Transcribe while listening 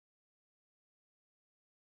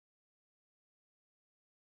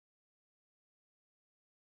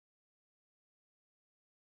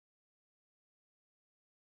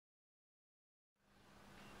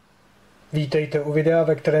Vítejte u videa,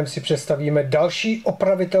 ve kterém si představíme další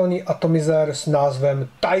opravitelný atomizer s názvem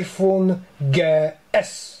Taifun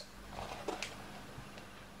GS.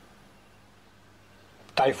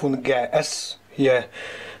 Taifun GS je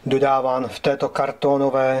dodáván v této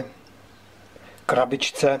kartonové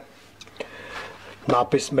krabičce.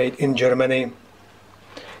 Nápis Made in Germany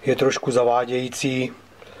je trošku zavádějící.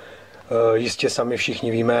 Jistě sami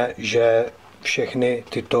všichni víme, že všechny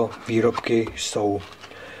tyto výrobky jsou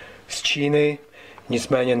z Číny,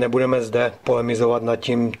 nicméně nebudeme zde polemizovat nad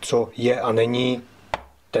tím, co je a není.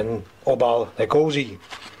 Ten obal nekouří.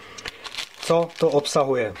 Co to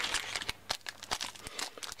obsahuje?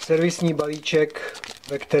 Servisní balíček,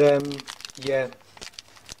 ve kterém je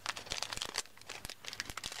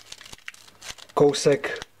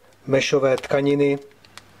kousek meshové tkaniny,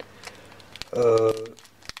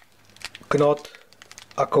 knot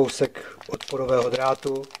a kousek odporového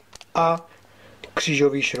drátu a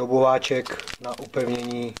křížový šroubováček na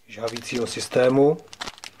upevnění žhavicího systému.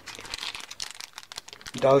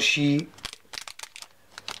 Další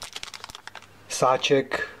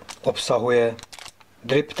sáček obsahuje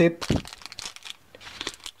drip tip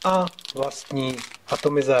a vlastní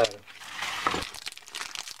atomizér.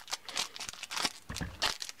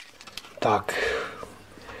 Tak,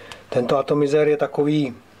 tento atomizér je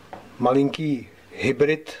takový malinký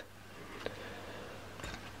hybrid,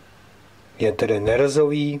 je tedy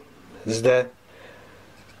nerzový, zde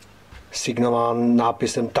signován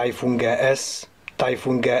nápisem Taifun GS.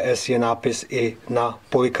 Taifun GS je nápis i na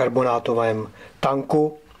polykarbonátovém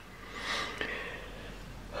tanku.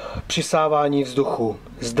 Přisávání vzduchu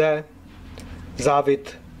zde,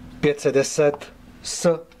 závit 510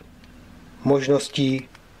 s možností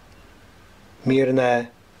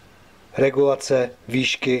mírné regulace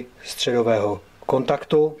výšky středového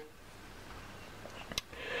kontaktu.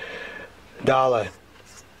 Dále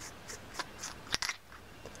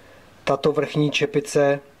tato vrchní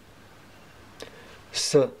čepice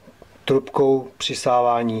s trubkou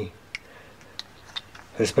přisávání,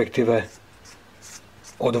 respektive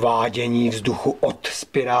odvádění vzduchu od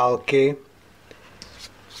spirálky.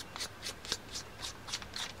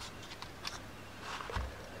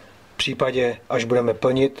 V případě, až budeme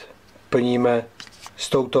plnit, plníme s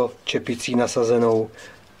touto čepicí nasazenou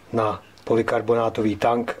na polykarbonátový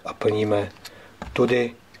tank a plníme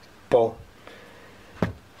tudy po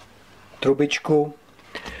trubičku.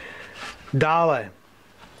 Dále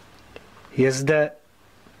je zde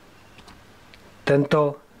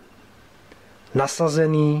tento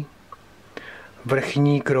nasazený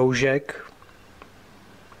vrchní kroužek,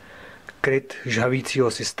 kryt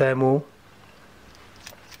žhavicího systému.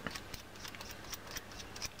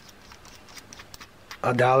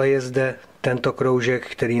 A dále je zde tento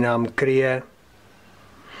kroužek, který nám kryje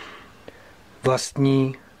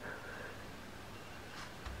vlastní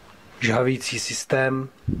žhavící systém.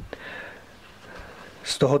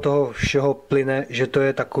 Z toho všeho plyne, že to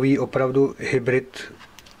je takový opravdu hybrid,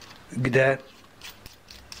 kde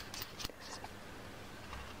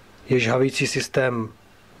je žhavící systém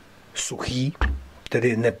suchý,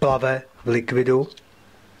 tedy neplave v likvidu,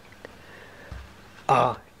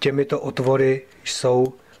 a těmito otvory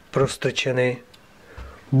jsou prostrčeny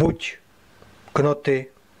buď knoty,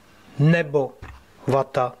 nebo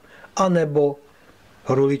vata, anebo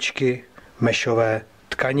ruličky meshové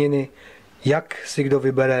tkaniny. Jak si kdo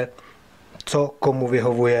vybere, co komu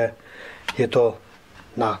vyhovuje, je to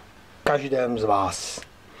na každém z vás.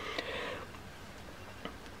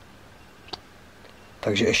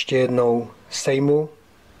 Takže ještě jednou sejmu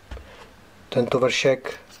tento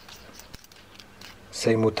vršek,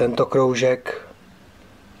 sejmu tento kroužek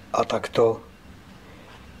a takto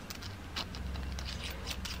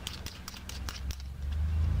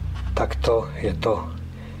je to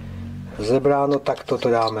zebráno, takto to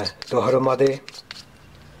dáme dohromady.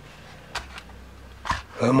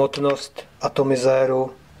 Hmotnost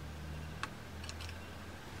atomizéru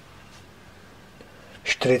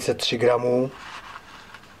 43 gramů,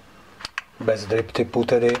 bez drip typu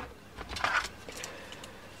tedy.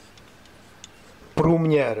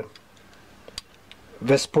 Průměr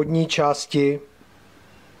ve spodní části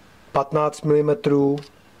 15 mm,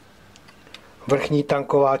 vrchní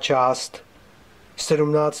tanková část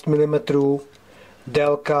 17 mm,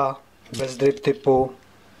 délka bez drip typu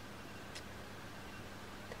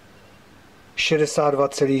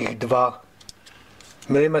 62,2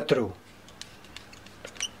 mm.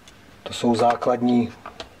 To jsou základní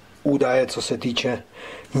údaje, co se týče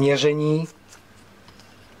měření.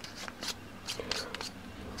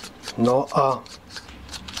 No a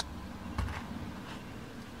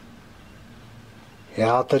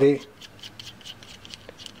já tedy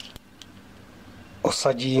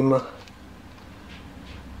osadím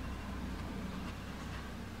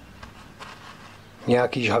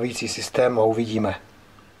nějaký žhavící systém a uvidíme.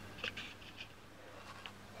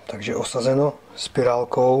 Takže osazeno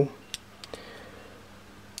spirálkou,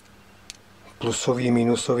 plusový,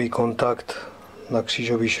 minusový kontakt na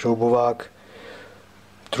křížový šroubovák,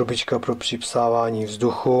 trubička pro připsávání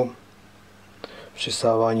vzduchu,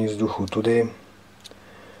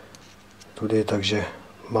 tudy, takže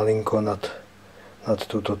malinko nad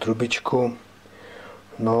tuto trubičku.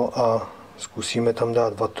 No a zkusíme tam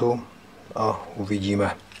dát vatu a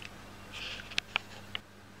uvidíme.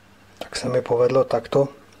 Tak se mi povedlo takto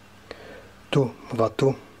tu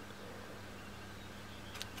vatu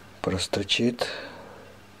prostrčit.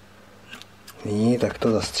 Nyní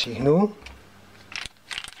takto zastříhnu.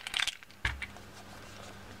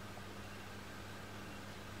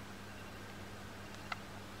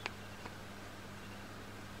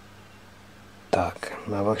 Tak,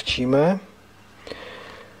 navlhčíme.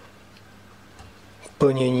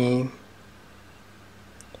 Plnění.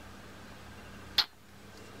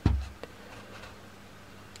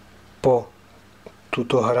 Po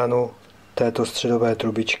tuto hranu této středové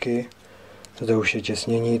trubičky. Zde už je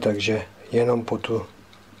těsnění, takže jenom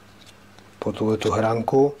po tuhletu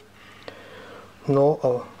hranku. No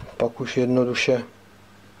a pak už jednoduše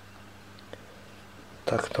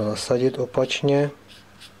takto nasadit opačně.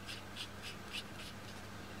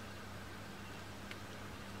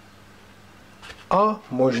 A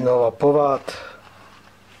možno lapovat.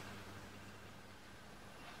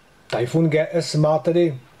 Taifun GS má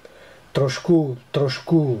tedy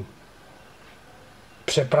trošku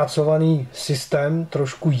přepracovaný systém,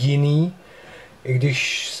 trošku jiný, i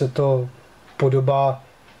když se to podobá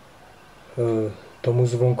tomu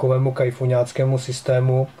zvonkovému kajfuňáckému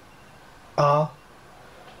systému, a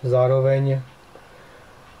zároveň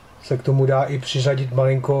se k tomu dá i přiřadit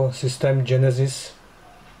malinko systém Genesis,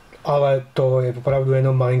 ale to je opravdu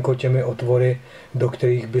jenom malinko těmi otvory, do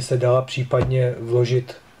kterých by se dala případně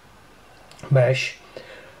vložit mesh,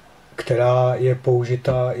 která je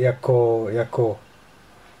použita jako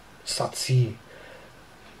sací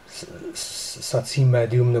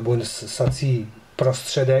médium nebo sací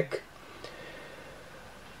prostředek.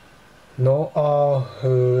 No a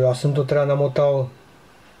já jsem to teda namotal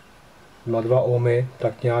na 2 ohmy,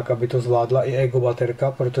 tak nějak, aby to zvládla i ego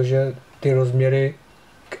baterka, protože ty rozměry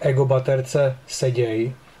k ego baterce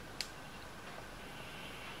sedějí.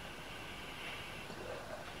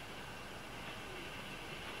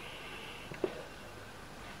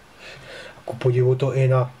 Ku podivu to i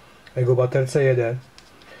na ego baterce jede.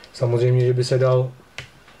 Samozřejmě, že by se dal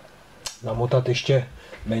namotat ještě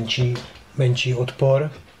menší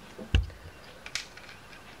odpor.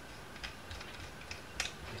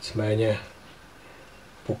 Nicméně,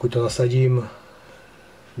 pokud to nasadím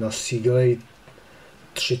na sídelej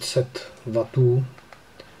 30 W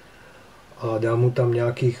a dám mu tam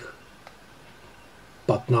nějakých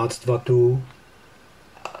 15 W,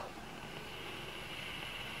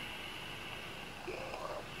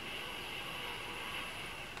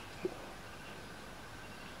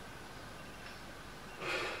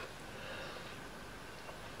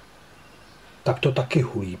 tak to taky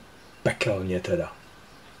hulí pekelně teda.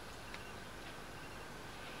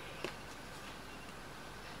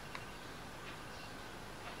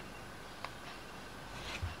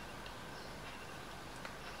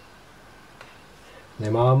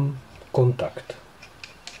 Nemám kontakt,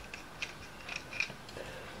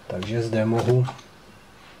 takže zde mohu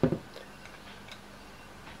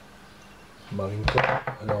malinko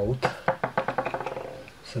hnout.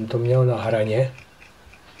 Jsem to měl na hraně.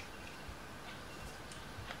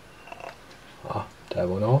 A to je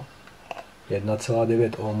ono.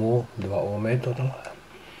 1,9 ohmu, 2 ohmy toto.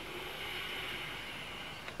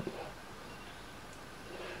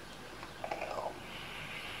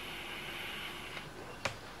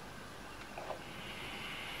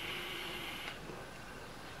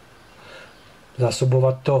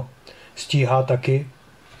 Zásobovat to stíhá taky.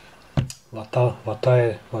 Vata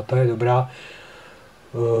je dobrá.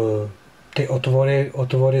 Ty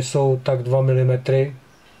otvory jsou tak 2 mm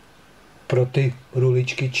pro ty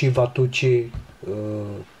ruličky, či vatu, či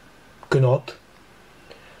knot.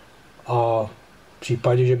 A v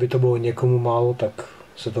případě, že by to bylo někomu málo, tak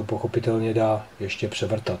se to pochopitelně dá ještě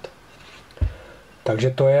převrtat. Takže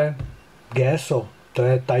to je GSO, to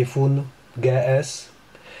je Taifun GS.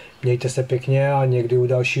 Mějte se pěkně a někdy u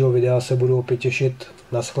dalšího videa se budu opět těšit.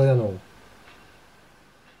 Nashledanou.